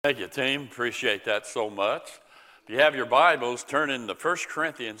Thank you, team. Appreciate that so much. If you have your Bibles, turn into 1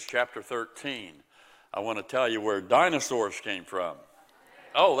 Corinthians chapter 13. I want to tell you where dinosaurs came from.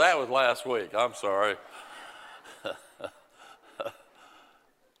 Oh, that was last week. I'm sorry.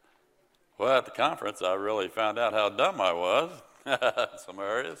 Well, at the conference, I really found out how dumb I was in some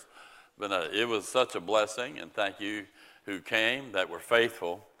areas. But it was such a blessing, and thank you who came that were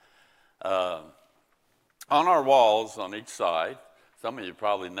faithful. On our walls on each side, some of you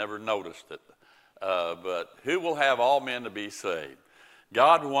probably never noticed it, but who will have all men to be saved?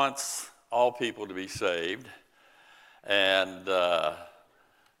 God wants all people to be saved, and the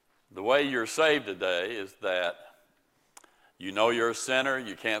way you're saved today is that you know you're a sinner,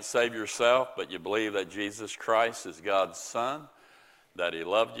 you can't save yourself, but you believe that Jesus Christ is God's Son, that He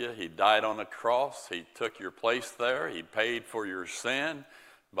loved you, He died on the cross, He took your place there, He paid for your sin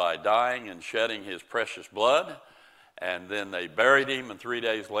by dying and shedding His precious blood. And then they buried Him, and 3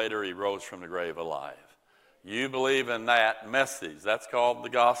 days later He rose from the grave alive. You believe in that message. That's called the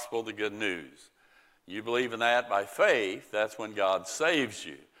gospel, the good news. You believe in that by faith. That's when God saves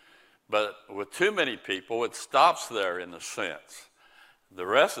you. But with too many people, it stops there in a sense. The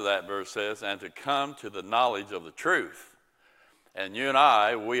rest of that verse says, and to come to the knowledge of the truth. And you and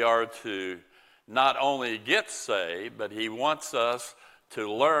I, we are to not only get saved, but He wants us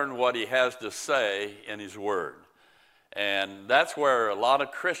to learn what He has to say in His Word. And that's where a lot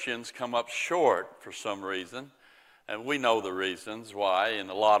of Christians come up short for some reason. And we know the reasons why in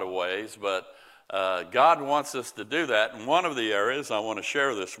a lot of ways. But God wants us to do that. And one of the areas I want to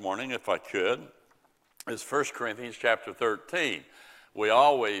share this morning, if I could, is 1 Corinthians chapter 13. We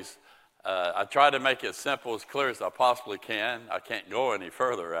always, I try to make it as simple, as clear as I possibly can. I can't go any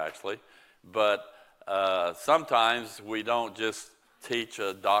further, actually. But sometimes we don't just teach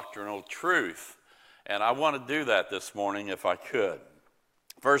a doctrinal truth. And I want to do that this morning if I could.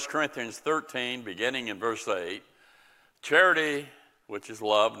 1 Corinthians 13, beginning in verse 8, charity, which is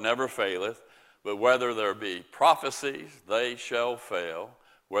love, never faileth, but whether there be prophecies, they shall fail.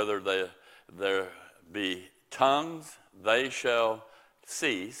 Whether there be tongues, they shall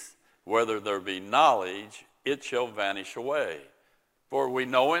cease. Whether there be knowledge, it shall vanish away. For we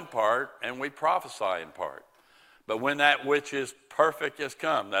know in part, and we prophesy in part. But when that which is perfect is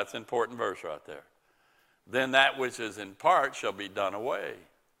come, that's an important verse right there. Then that which is in part shall be done away.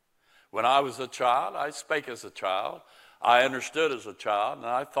 When I was a child, I spake as a child. I understood as a child, and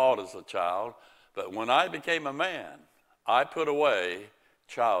I thought as a child. But when I became a man, I put away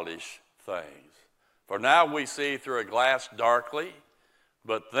childish things. For now we see through a glass darkly,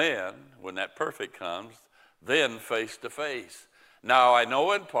 but then, when that perfect comes, then face to face. Now I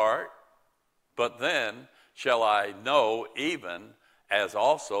know in part, but then shall I know even as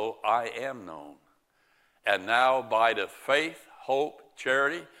also I am known. And now abideth faith, hope,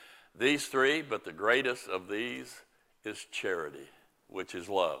 charity, these three, but the greatest of these is charity, which is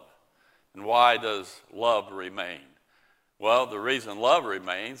love. And why does love remain? Well, the reason love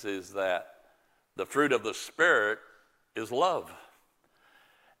remains is that the fruit of the Spirit is love.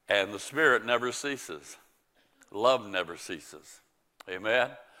 And the Spirit never ceases. Love never ceases.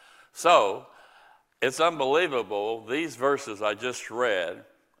 Amen? So, it's unbelievable, these verses I just read,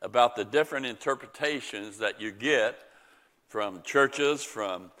 about the different interpretations that you get from churches,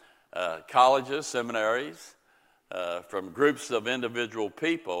 from colleges, seminaries, from groups of individual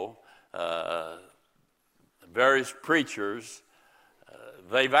people, various preachers.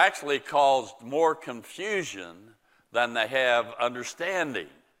 They've actually caused more confusion than they have understanding.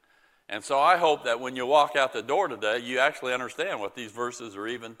 And so I hope that when you walk out the door today, you actually understand what these verses are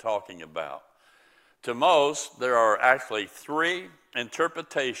even talking about. To most, there are actually three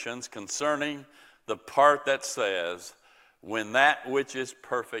interpretations concerning the part that says, when that which is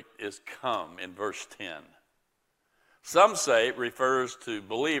perfect is come, in verse 10. Some say it refers to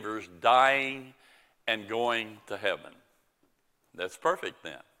believers dying and going to heaven. That's perfect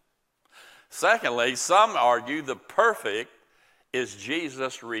then. Secondly, some argue the perfect is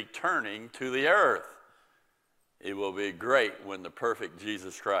Jesus returning to the earth. It will be great when the perfect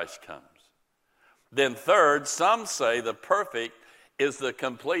Jesus Christ comes. Then third, some say the perfect is the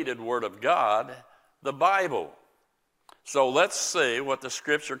completed Word of God, the Bible. So let's see what the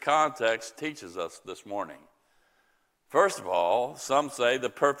Scripture context teaches us this morning. First of all, some say the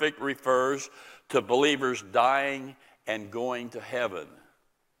perfect refers to believers dying and going to heaven.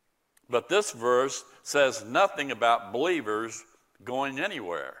 But this verse says nothing about believers going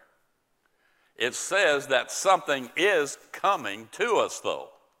anywhere. It says that something is coming to us, though.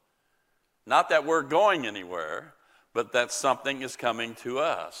 Not that we're going anywhere, but that something is coming to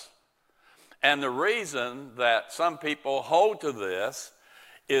us. And the reason that some people hold to this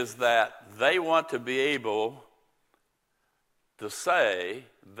is that they want to be able to say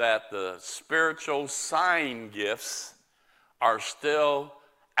that the spiritual sign gifts are still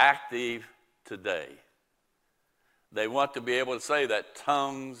active today. They want to be able to say that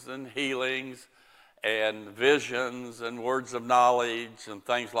tongues and healings and visions and words of knowledge and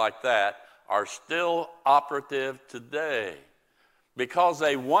things like that are still operative today. Because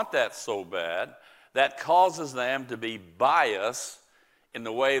they want that so bad, that causes them to be biased in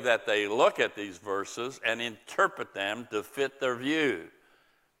the way that they look at these verses and interpret them to fit their view.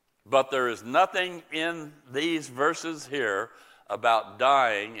 But there is nothing in these verses here about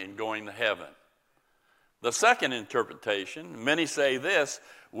dying and going to heaven. The second interpretation, many say this,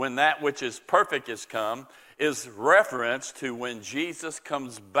 when that which is perfect is come, is reference to when Jesus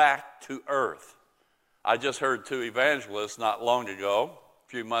comes back to earth. I just heard two evangelists not long ago, a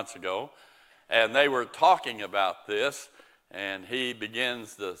few months ago, and they were talking about this, and he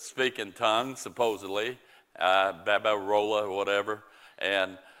begins to speak in tongues, supposedly, Baba Rolla or whatever,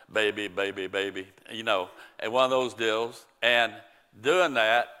 and baby, and one of those deals, and doing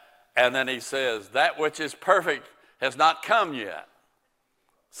that, and then he says, that which is perfect has not come yet.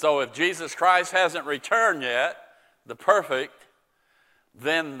 So if Jesus Christ hasn't returned yet, the perfect,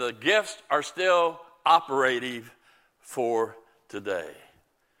 then the gifts are still operative for today.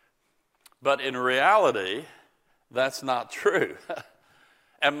 But in reality, that's not true.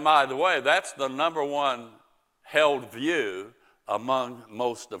 And by the way, that's the number one held view among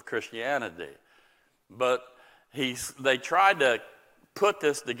most of Christianity. But they tried to put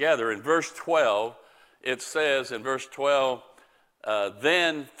this together. In verse 12, it says in verse 12,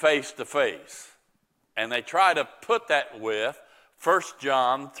 then face to face. And they try to put that with 1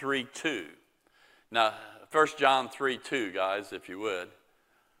 John 3:2. Now, 1 John 3:2, guys, if you would.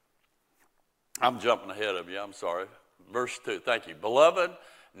 I'm jumping ahead of you, I'm sorry. Verse 2, thank you. Beloved,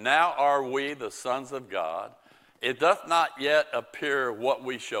 now are we the sons of God. It doth not yet appear what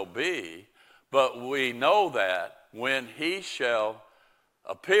we shall be, but we know that when he shall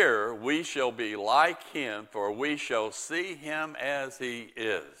appear, we shall be like him, for we shall see him as he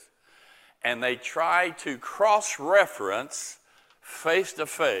is. And they try to cross-reference face to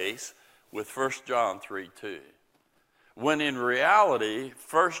face with 1 John 3:2. When in reality,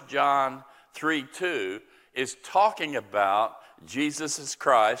 1 John 3:2 is talking about Jesus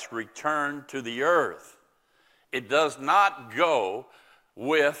Christ return to the earth. It does not go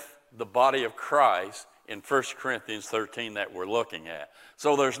with the body of Christ in 1 Corinthians 13 that we're looking at.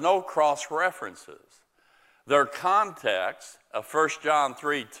 So there's no cross-references. Their context of 1 John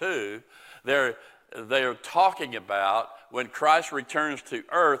 3:2, they're talking about when Christ returns to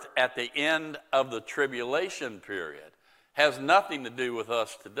earth at the end of the tribulation period. Has nothing to do with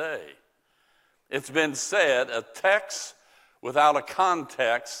us today. It's been said, a text without a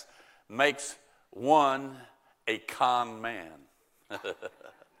context makes one a con man.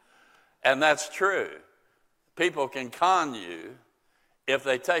 And that's true. People can con you if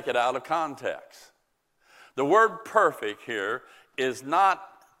they take it out of context. The word perfect here is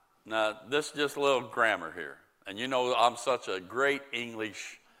not, now this is just a little grammar here. And you know I'm such a great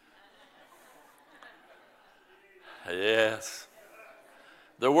English. Yes.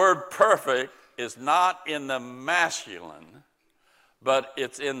 The word perfect is not in the masculine, but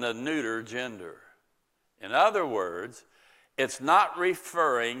it's in the neuter gender. In other words, it's not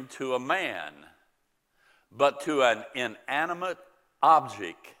referring to a man, but to an inanimate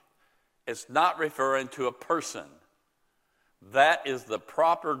object. It's not referring to a person. That is the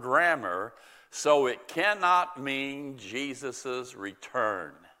proper grammar, so it cannot mean Jesus'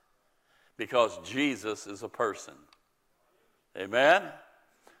 return, because Jesus is a person. Amen?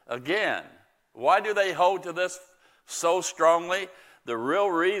 Again, why do they hold to this so strongly? The real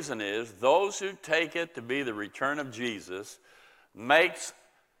reason is those who take it to be the return of Jesus makes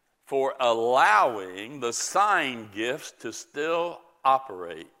for allowing the sign gifts to still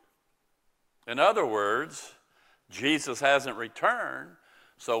operate. In other words, Jesus hasn't returned,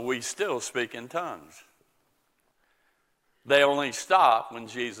 so we still speak in tongues. They only stop when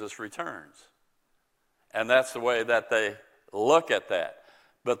Jesus returns. And that's the way that they look at that.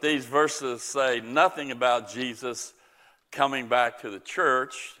 But these verses say nothing about Jesus coming back to the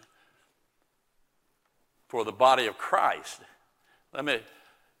church for the body of Christ. When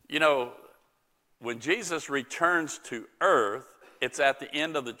Jesus returns to earth, it's at the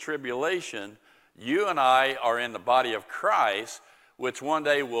end of the tribulation. You and I are in the body of Christ, which one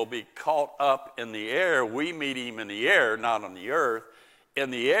day will be caught up in the air. We meet him in the air, not on the earth, in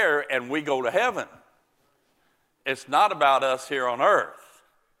the air, and we go to heaven. It's not about us here on earth.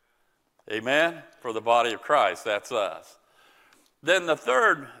 Amen? For the body of Christ, that's us. Then the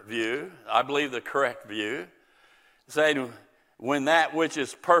third view, I believe the correct view, saying when that which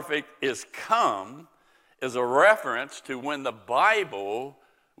is perfect is come, is a reference to when the Bible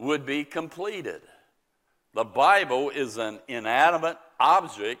would be completed. The Bible is an inanimate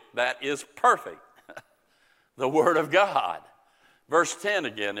object that is perfect. The Word of God. Verse 10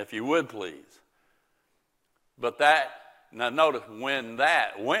 again, if you would please. But that, now notice when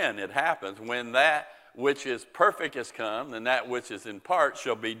it happens, when that which is perfect has come, then that which is in part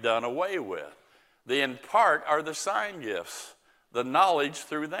shall be done away with. The in part are the sign gifts, the knowledge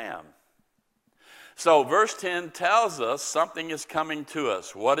through them. So verse 10 tells us something is coming to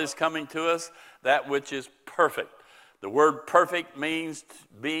us. What is coming to us? That which is perfect. The word perfect means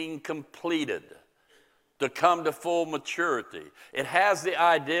being completed, to come to full maturity. It has the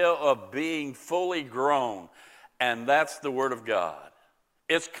idea of being fully grown, and that's the Word of God.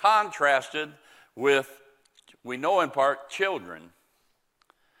 It's contrasted with, we know in part, children.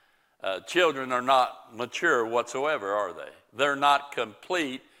 Children are not mature whatsoever, are they? They're not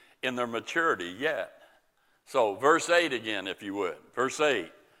complete in their maturity yet. So verse 8 again, if you would. Verse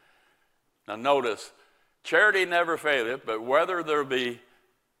 8. Now notice, charity never faileth, but whether there be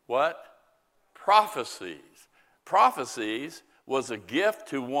what? Prophecies. Prophecies was a gift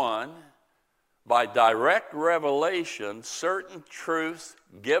to one by direct revelation, certain truths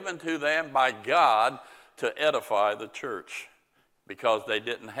given to them by God to edify the church, because they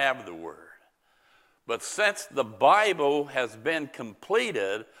didn't have the Word. But since the Bible has been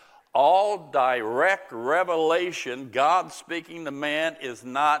completed, all direct revelation, God speaking to man, is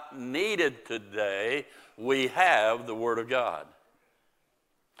not needed today. We have the Word of God.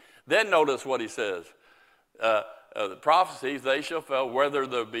 Then notice what he says. The prophecies, they shall fail, whether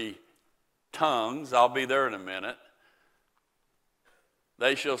there be tongues, I'll be there in a minute.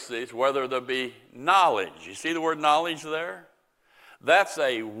 They shall cease, whether there be knowledge. You see the word knowledge there? That's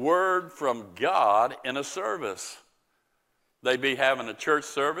a word from God in a service. They'd be having a church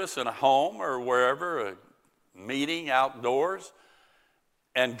service in a home or wherever, a meeting outdoors,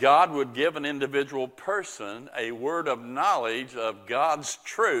 and God would give an individual person a word of knowledge of God's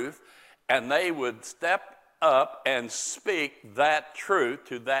truth, and they would step up and speak that truth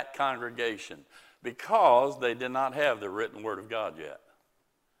to that congregation because they did not have the written Word of God yet.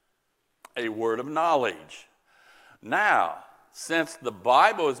 A word of knowledge. Now, since the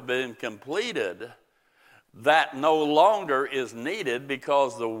Bible has been completed, that no longer is needed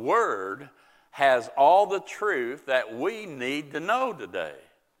because the Word has all the truth that we need to know today.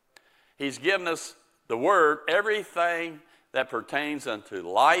 He's given us the Word, everything that pertains unto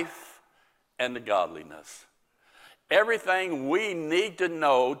life and to godliness. Everything we need to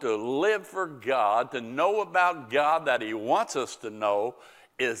know to live for God, to know about God that He wants us to know,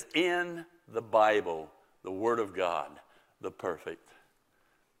 is in the Bible, the Word of God, the perfect.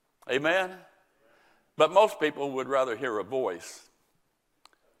 Amen? But most people would rather hear a voice.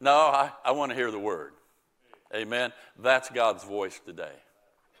 No, I want to hear the Word. Amen? That's God's voice today.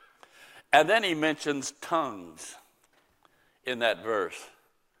 And then he mentions tongues in that verse.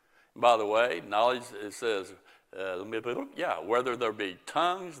 By the way, knowledge, it says, whether there be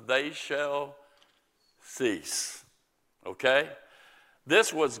tongues, they shall cease. Okay?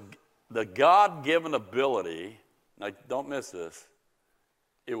 This was the God-given ability. Now, don't miss this.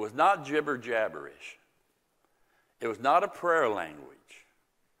 It was not gibber-jabberish. It was not a prayer language.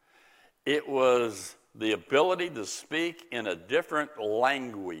 It was the ability to speak in a different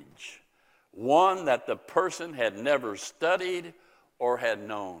language, one that the person had never studied or had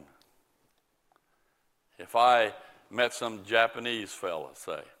known. If I met some Japanese fella,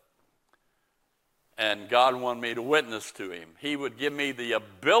 say, and God wanted me to witness to him, he would give me the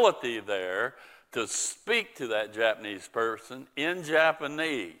ability there to speak to that Japanese person in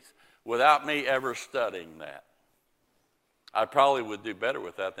Japanese without me ever studying that. I probably would do better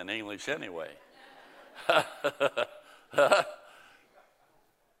with that than English anyway.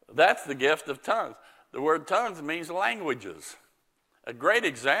 That's the gift of tongues. The word tongues means languages. A great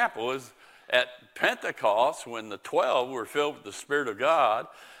example is at Pentecost, when the 12 were filled with the Spirit of God,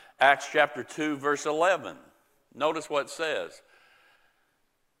 Acts chapter 2, verse 11. Notice what it says.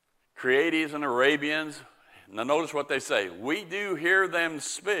 Creates and Arabians, now notice what they say. We do hear them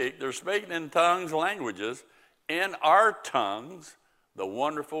speak. They're speaking in tongues, languages, in our tongues, the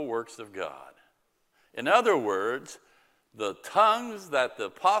wonderful works of God. In other words, the tongues that the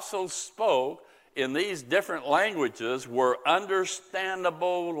apostles spoke in these different languages were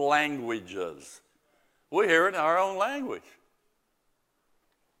understandable languages. We hear it in our own language.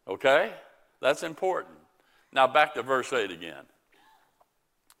 Okay? That's important. Now back to verse 8 again.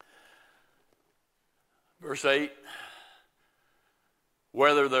 Verse 8,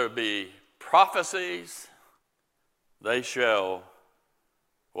 whether there be prophecies, they shall,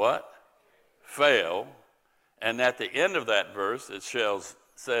 what? Fail. And at the end of that verse, it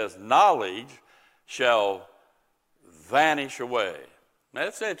says, knowledge shall vanish away. Now,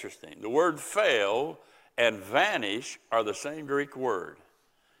 that's interesting. The word fail and vanish are the same Greek word.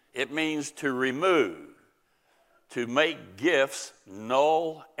 It means to remove, to make gifts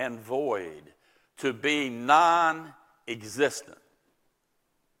null and void, to be non-existent.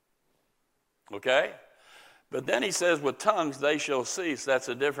 Okay? But then he says, with tongues they shall cease. That's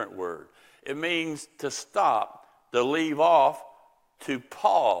a different word. It means to stop, to leave off, to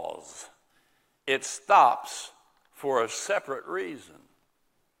pause. It stops for a separate reason.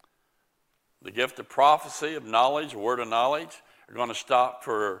 The gift of prophecy, of knowledge, word of knowledge, are going to stop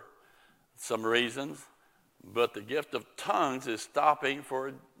for some reasons. But the gift of tongues is stopping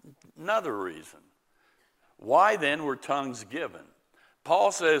for another reason. Why then were tongues given?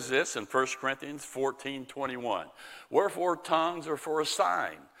 Paul says this in 1 Corinthians 14:21. Wherefore tongues are for a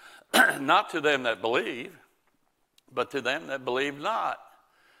sign, not to them that believe, but to them that believe not.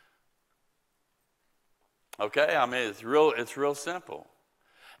 Okay, I mean, it's real simple.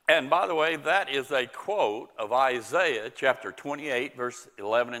 And by the way, that is a quote of Isaiah chapter 28, verse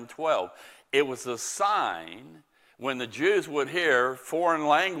 11 and 12. It was a sign when the Jews would hear foreign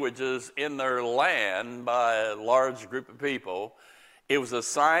languages in their land by a large group of people. It was a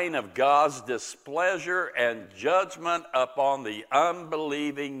sign of God's displeasure and judgment upon the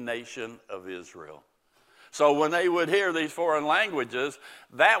unbelieving nation of Israel. So when they would hear these foreign languages,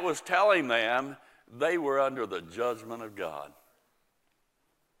 that was telling them they were under the judgment of God.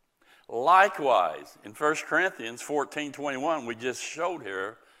 Likewise, in 1 Corinthians 14:21, we just showed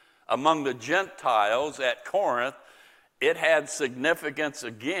here, among the Gentiles at Corinth, it had significance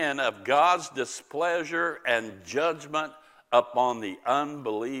again of God's displeasure and judgment upon the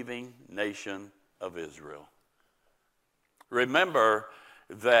unbelieving nation of Israel. Remember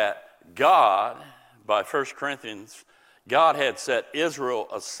that God, by 1 Corinthians, God had set Israel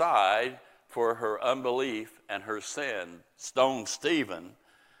aside for her unbelief and her sin, stoned Stephen.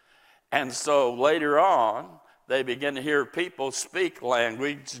 And so later on, they begin to hear people speak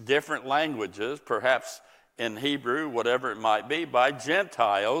language, different languages, perhaps in Hebrew, whatever it might be, by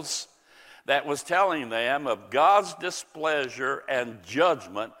Gentiles, that was telling them of God's displeasure and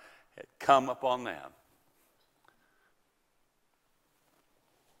judgment had come upon them.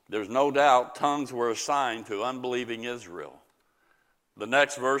 There's no doubt tongues were assigned to unbelieving Israel. The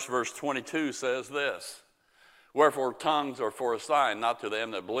next verse, verse 22, says this: wherefore tongues are for a sign, not to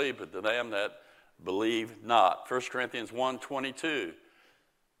them that believe, but to them that believe not. 1 Corinthians 1:22.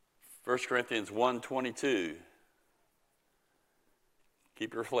 1 Corinthians 1:22.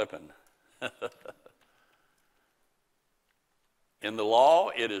 Keep your flipping. In the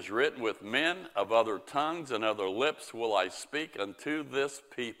law it is written, with men of other tongues and other lips will I speak unto this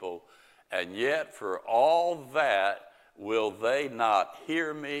people, and yet for all that will they not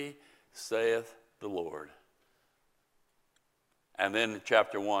hear me, saith the Lord. And then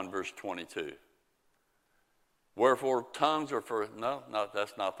chapter 1, verse 22. Wherefore tongues are for, no,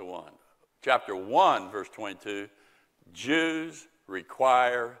 that's not the one. Chapter 1, verse 22, Jews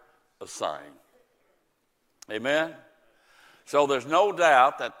require a sign. Amen? So there's no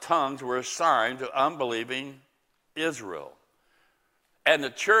doubt that tongues were assigned to unbelieving Israel. And the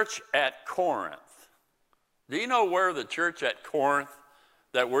church at Corinth. Do you know where the church at Corinth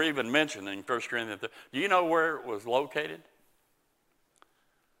that we're even mentioning in 1 Corinthians, do you know where it was located?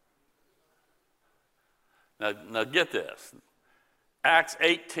 Now get this. Acts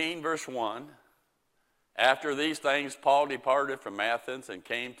 18, verse 1. After these things, Paul departed from Athens and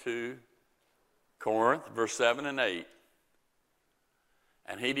came to Corinth, verse 7 and 8.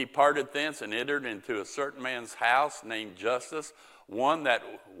 And he departed thence and entered into a certain man's house named Justus, one that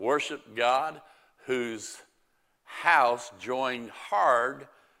worshiped God, whose house joined hard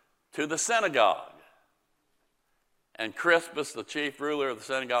to the synagogue. And Crispus, the chief ruler of the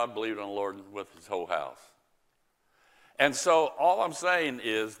synagogue, believed on the Lord with his whole house. And so all I'm saying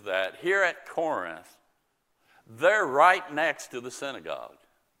is that here at Corinth, they're right next to the synagogue,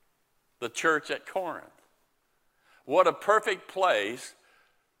 the church at Corinth. What a perfect place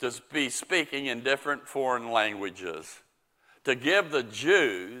to be speaking in different foreign languages, to give the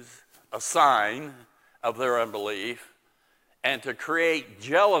Jews a sign of their unbelief, and to create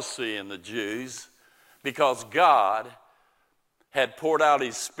jealousy in the Jews because God had poured out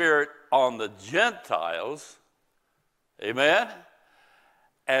his Spirit on the Gentiles, amen,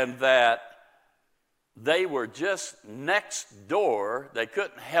 and that they were just next door. They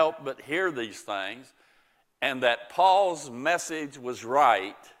couldn't help but hear these things, and that Paul's message was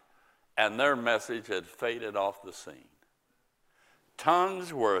right and their message had faded off the scene.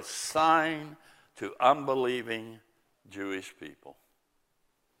 Tongues were a sign to unbelieving Jewish people.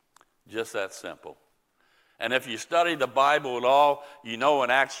 Just that simple. And if you study the Bible at all, you know in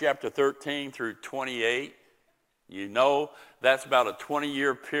Acts chapter 13 through 28, you know that's about a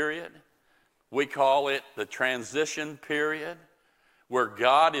 20-year period. We call it the transition period, where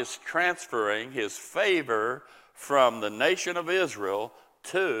God is transferring his favor from the nation of Israel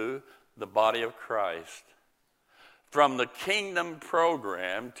to the body of Christ. From the kingdom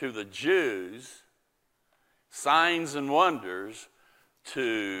program to the Jews, signs and wonders,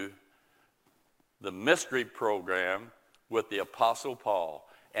 to the mystery program with the Apostle Paul.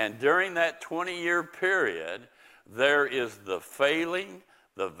 And during that 20-year period, there is the failing,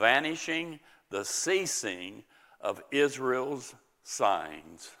 the vanishing, the ceasing of Israel's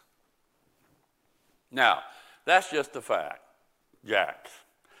signs. Now, that's just a fact, Jack.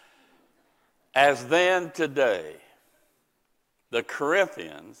 As then today, the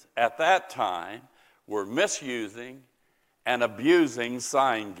Corinthians at that time were misusing and abusing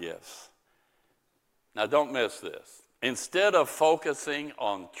sign gifts. Now, don't miss this. Instead of focusing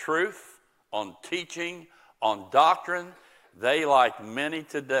on truth, on teaching, on doctrine, they, like many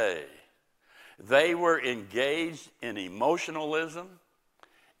today, they were engaged in emotionalism,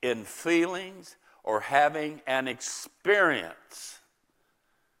 in feelings, or having an experience.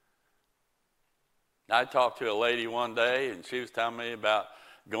 I talked to a lady one day, and she was telling me about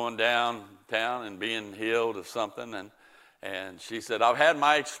going downtown and being healed of something, and she said, I've had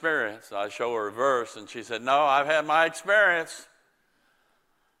my experience. I show her a verse, and she said, no, I've had my experience.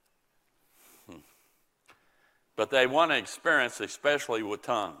 But they want to experience, especially with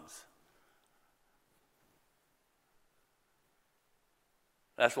tongues.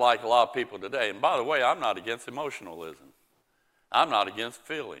 That's like a lot of people today. And by the way, I'm not against emotionalism. I'm not against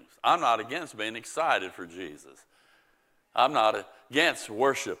feelings. I'm not against being excited for Jesus. I'm not against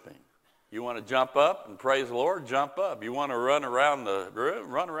worshiping. You want to jump up and praise the Lord, jump up. You want to run around the room,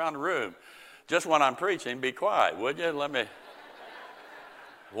 run around the room. Just when I'm preaching, be quiet, would you? Let me,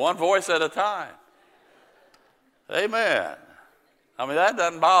 one voice at a time. Amen. I mean, that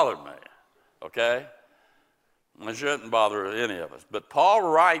doesn't bother me, okay? It shouldn't bother any of us. But Paul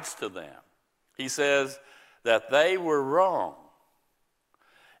writes to them. He says that they were wrong.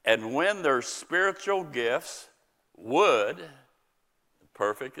 And when their spiritual gifts would,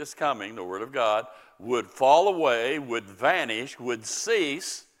 perfect is coming, the Word of God, would fall away, would vanish, would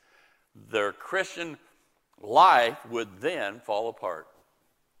cease, their Christian life would then fall apart.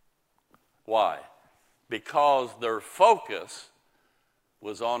 Why? Because their focus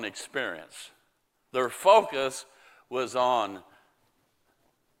was on experience. Their focus was on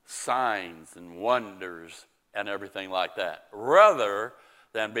signs and wonders and everything like that, rather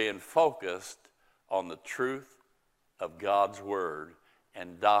than being focused on the truth of God's Word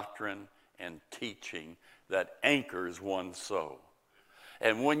and doctrine and teaching that anchors one's soul.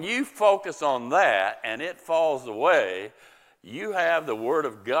 And when you focus on that and it falls away, you have the Word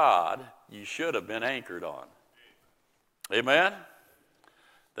of God you should have been anchored on. Amen?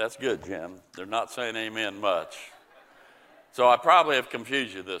 That's good, Jim. They're not saying amen much. So I probably have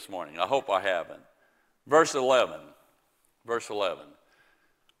confused you this morning. I hope I haven't. Verse 11. Verse 11.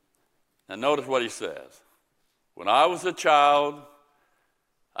 Now notice what he says. When I was a child,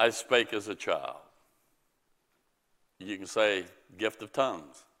 I spake as a child. You can say gift of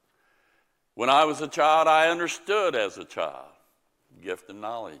tongues. When I was a child, I understood as a child. Gift of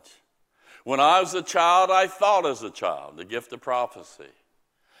knowledge. When I was a child, I thought as a child. The gift of prophecy.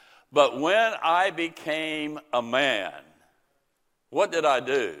 But when I became a man, what did I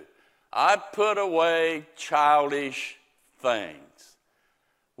do? I put away childish things.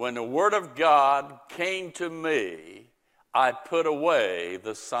 When the Word of God came to me, I put away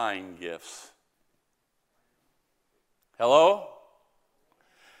the sign gifts. Hello?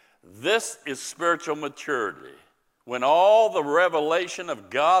 This is spiritual maturity. When all the revelation of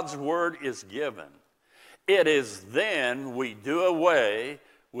God's Word is given, it is then we do away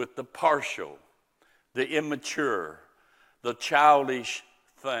with the partial, the immature, the childish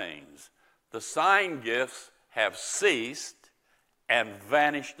things. The sign gifts have ceased and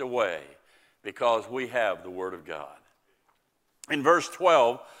vanished away because we have the Word of God. In verse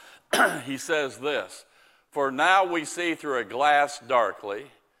 12, he says this, for now we see through a glass darkly,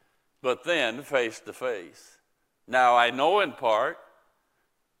 but then face to face. Now I know in part,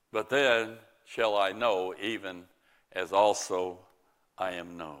 but then shall I know even as also I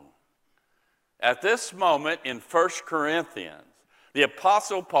am known. At this moment in 1 Corinthians, The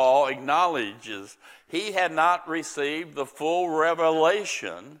Apostle Paul acknowledges he had not received the full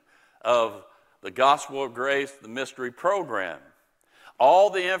revelation of the gospel of grace, the mystery program. All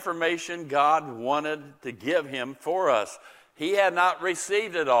the information God wanted to give him for us, he had not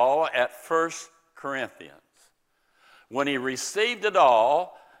received it all at 1 Corinthians. When he received it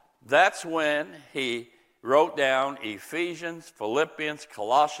all, that's when he wrote down Ephesians, Philippians,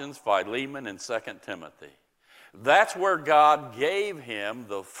 Colossians, Philemon, and 2 Timothy. That's where God gave him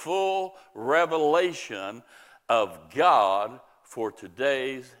the full revelation of God for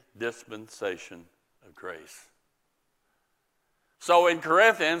today's dispensation of grace. So in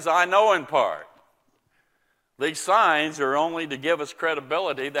Corinthians, I know in part. These signs are only to give us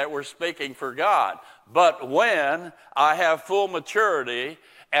credibility that we're speaking for God. But when I have full maturity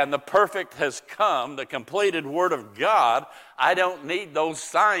and the perfect has come, the completed Word of God, I don't need those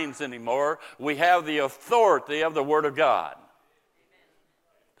signs anymore. We have the authority of the Word of God.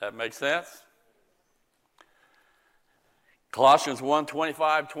 That makes sense? Colossians 1,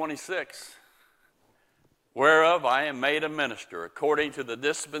 25, 26. Whereof I am made a minister, according to the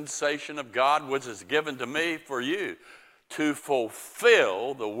dispensation of God, which is given to me for you, to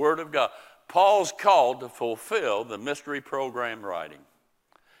fulfill the Word of God. Paul's called to fulfill the mystery program writing.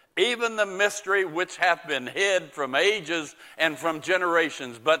 Even the mystery which hath been hid from ages and from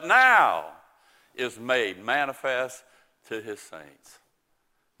generations, but now is made manifest to his saints.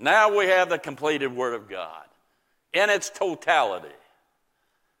 Now we have the completed Word of God in its totality.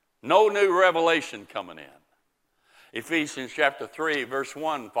 No new revelation coming in. Ephesians chapter 3, verse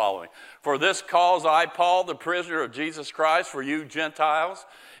 1 following. For this cause I, Paul, the prisoner of Jesus Christ, for you Gentiles,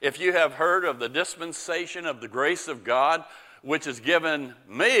 if you have heard of the dispensation of the grace of God, which is given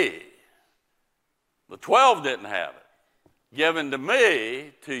me, the 12 didn't have it, given to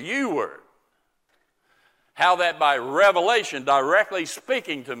me, to you word. How that by revelation, directly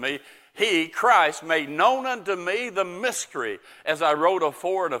speaking to me, he, Christ, made known unto me the mystery, as I wrote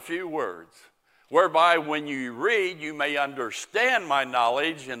afore in a few words, whereby when you read, you may understand my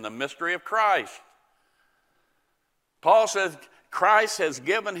knowledge in the mystery of Christ. Paul says Christ has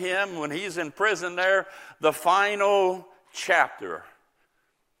given him, when he's in prison there, the final chapter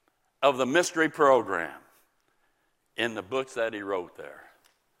of the mystery program in the books that he wrote there.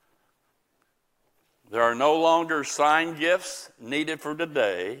 There are no longer sign gifts needed for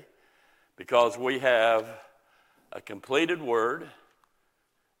today because we have a completed word,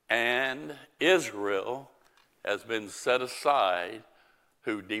 and Israel has been set aside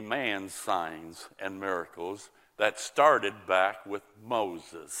who demands signs and miracles that started back with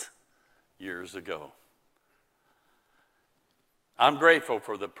Moses years ago. I'm grateful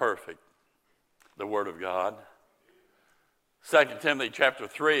for the perfect, the Word of God. 2 Timothy chapter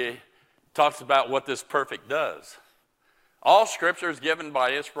 3 talks about what this perfect does. All Scripture is given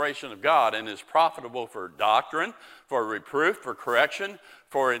by inspiration of God and is profitable for doctrine, for reproof, for correction,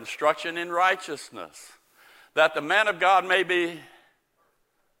 for instruction in righteousness, that the man of God may be,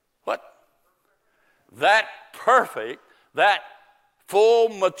 what? That perfect, that full,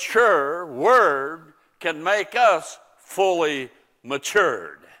 mature Word can make us fully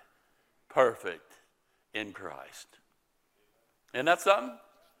matured, perfect in Christ. Isn't that something?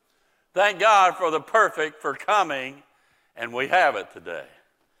 Thank God for the perfect for coming, and we have it today.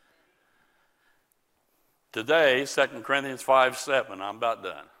 Today, 2 Corinthians 5:7, I'm about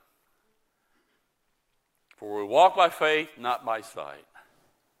done. For we walk by faith, not by sight.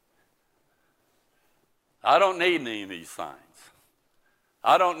 I don't need any of these signs.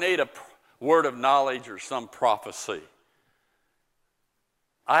 I don't need a word of knowledge or some prophecy.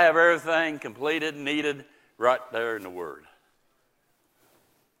 I have everything completed, needed, right there in the Word.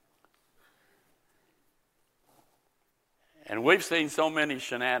 And we've seen so many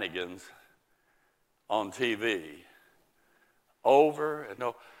shenanigans on TV over and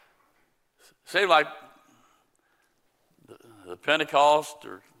over. Seems like the Pentecost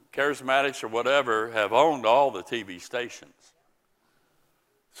or Charismatics or whatever have owned all the TV stations.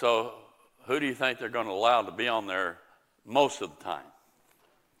 So who do you think they're going to allow to be on there most of the time?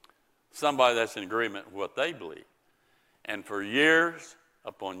 Somebody that's in agreement with what they believe. And for years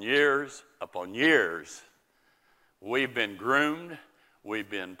upon years upon years, we've been groomed, we've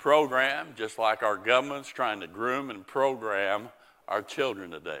been programmed, just like our government's trying to groom and program our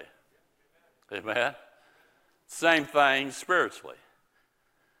children today. Amen? Same thing spiritually.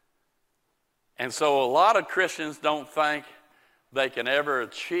 And so a lot of Christians don't think they can ever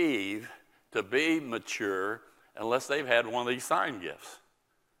achieve to be mature unless they've had one of these sign gifts.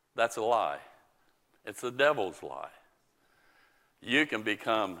 That's a lie. It's the devil's lie. You can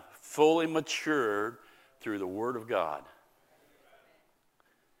become fully matured through the Word of God.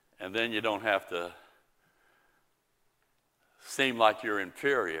 And then you don't have to seem like you're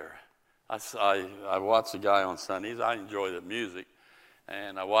inferior. I watch the guy on Sundays. I enjoy the music.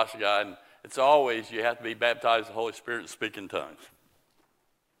 And I watch the guy, and it's always you have to be baptized in the Holy Spirit and speak in tongues.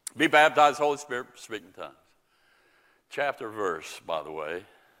 Be baptized in the Holy Spirit, speak in tongues. Chapter verse, by the way.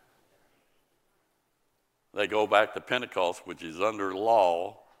 They go back to Pentecost, which is under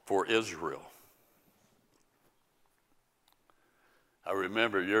law for Israel. I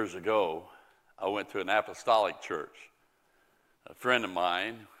remember years ago, I went to an apostolic church. A friend of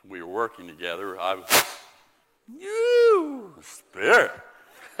mine, we were working together. I was, you, Spirit.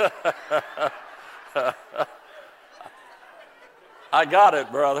 I got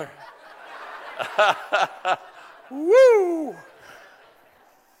it, brother. Woo!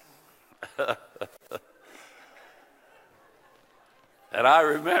 And I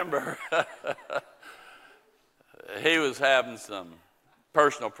remember he was having some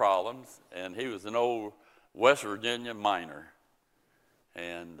personal problems, and he was an old West Virginia miner.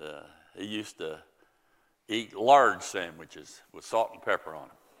 And he used to eat large sandwiches with salt and pepper on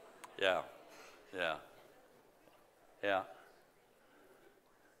them. Yeah, yeah, yeah,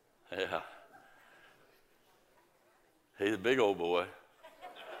 yeah. He's a big old boy.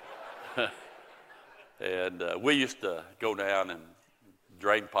 And we used to go down and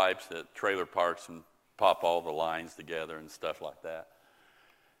drain pipes at trailer parks and pop all the lines together and stuff like that,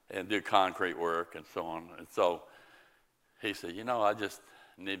 and do concrete work and so on. And so he said, I just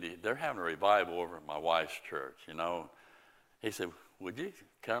need to, they're having a revival over at my wife's church, He said, would you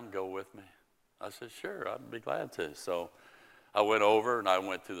come go with me? I said, sure, I'd be glad to. So I went over and I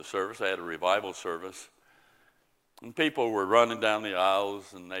went to the service. I had a revival service. And people were running down the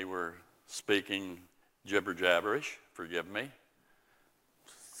aisles and they were speaking jibber jabberish, forgive me,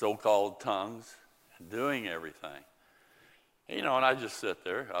 so-called tongues, and doing everything. And I just sit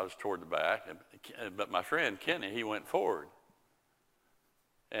there. I was toward the back. But my friend Kenny, he went forward.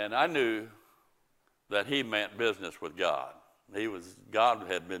 And I knew that he meant business with God. God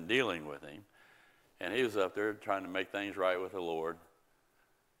had been dealing with him. And he was up there trying to make things right with the Lord.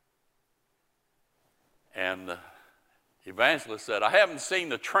 And the evangelist said, I haven't seen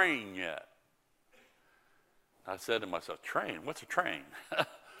the train yet. I said to myself, train? What's a train?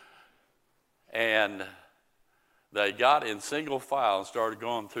 And they got in single file and started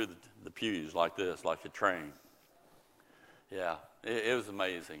going through the pews like this, like a train. Yeah, it was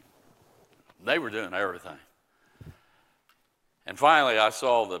amazing. They were doing everything. And finally, I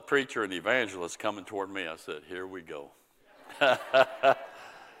saw the preacher and the evangelist coming toward me. I said, here we go. I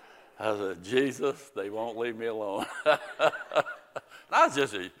said, Jesus, they won't leave me alone. I was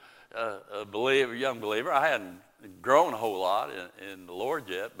just a believer, young believer. I hadn't grown a whole lot in the Lord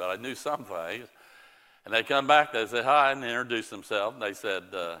yet, but I knew some things. And they come back, they said hi, and they introduced themselves. And they said,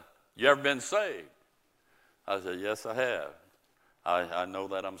 you ever been saved? I said, yes, I have. I know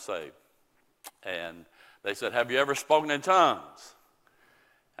that I'm saved. And they said, have you ever spoken in tongues?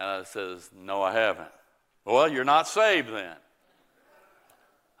 And I says, no, I haven't. Well, you're not saved then.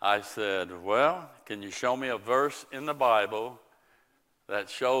 I said, well, can you show me a verse in the Bible that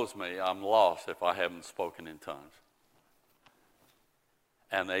shows me I'm lost if I haven't spoken in tongues?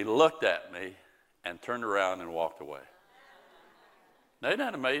 And they looked at me and turned around and walked away. Isn't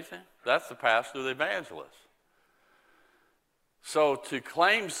that amazing? That's the pastor, the evangelist. So to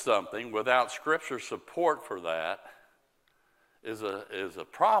claim something without scripture support for that is a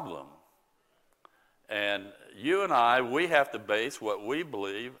problem. And you and I, we have to base what we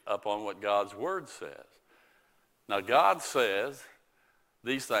believe upon what God's word says. Now God says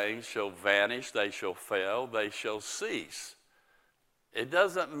these things shall vanish, they shall fail, they shall cease. It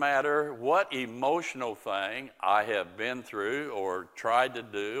doesn't matter what emotional thing I have been through or tried to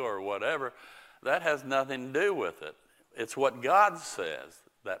do or whatever. That has nothing to do with it. It's what God says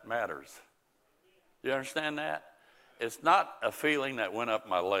that matters. You understand that? It's not a feeling that went up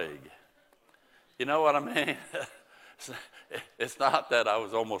my leg. You know what I mean? It's not that I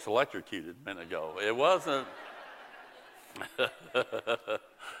was almost electrocuted a minute ago. It wasn't.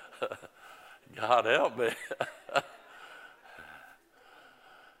 God help me.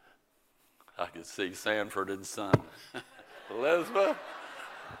 I could see Sanford and Son. Elizabeth.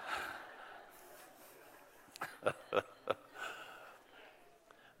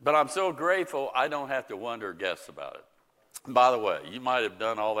 But I'm so grateful I don't have to wonder or guess about it. By the way, you might have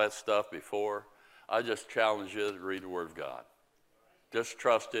done all that stuff before. I just challenge you to read the Word of God. Just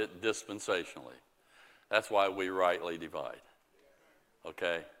trust it dispensationally. That's why we rightly divide.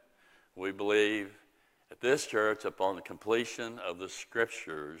 Okay? We believe at this church upon the completion of the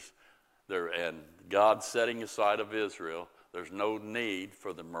Scriptures and God setting aside of Israel, there's no need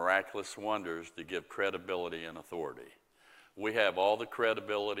for the miraculous wonders to give credibility and authority. We have all the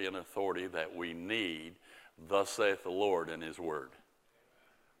credibility and authority that we need, thus saith the Lord in his word.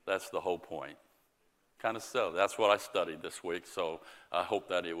 That's the whole point. Kind of so. That's what I studied this week, so I hope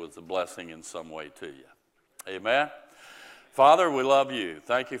that it was a blessing in some way to you. Amen? Father, we love you.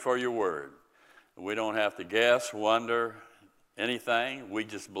 Thank you for your word. We don't have to guess, wonder, anything. We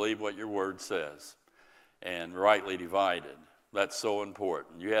just believe what your word says and rightly divided. That's so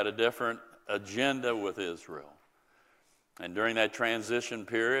important. You had a different agenda with Israel. And during that transition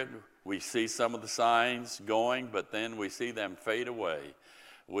period, we see some of the signs going, but then we see them fade away.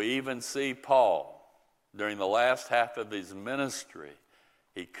 We even see Paul, during the last half of his ministry,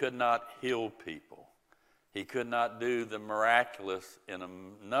 he could not heal people. He could not do the miraculous in a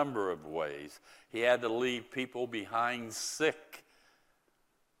number of ways. He had to leave people behind sick.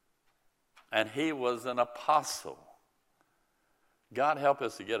 And he was an apostle. God help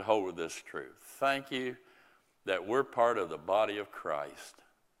us to get hold of this truth. Thank you that we're part of the body of Christ.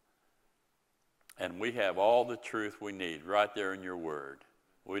 And we have all the truth we need right there in your word.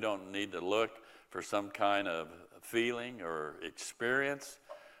 We don't need to look for some kind of feeling or experience.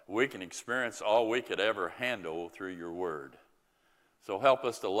 We can experience all we could ever handle through your word. So help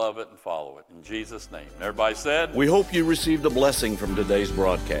us to love it and follow it. In Jesus' name. Everybody said? We hope you received a blessing from today's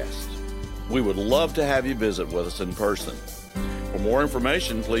broadcast. We would love to have you visit with us in person. For more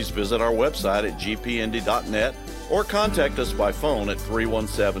information, please visit our website at gpindy.net or contact us by phone at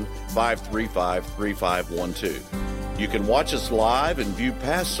 317-535-3512. You can watch us live and view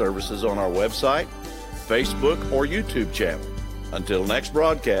past services on our website, Facebook, or YouTube channel. Until next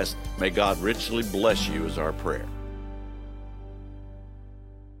broadcast, may God richly bless you is our prayer.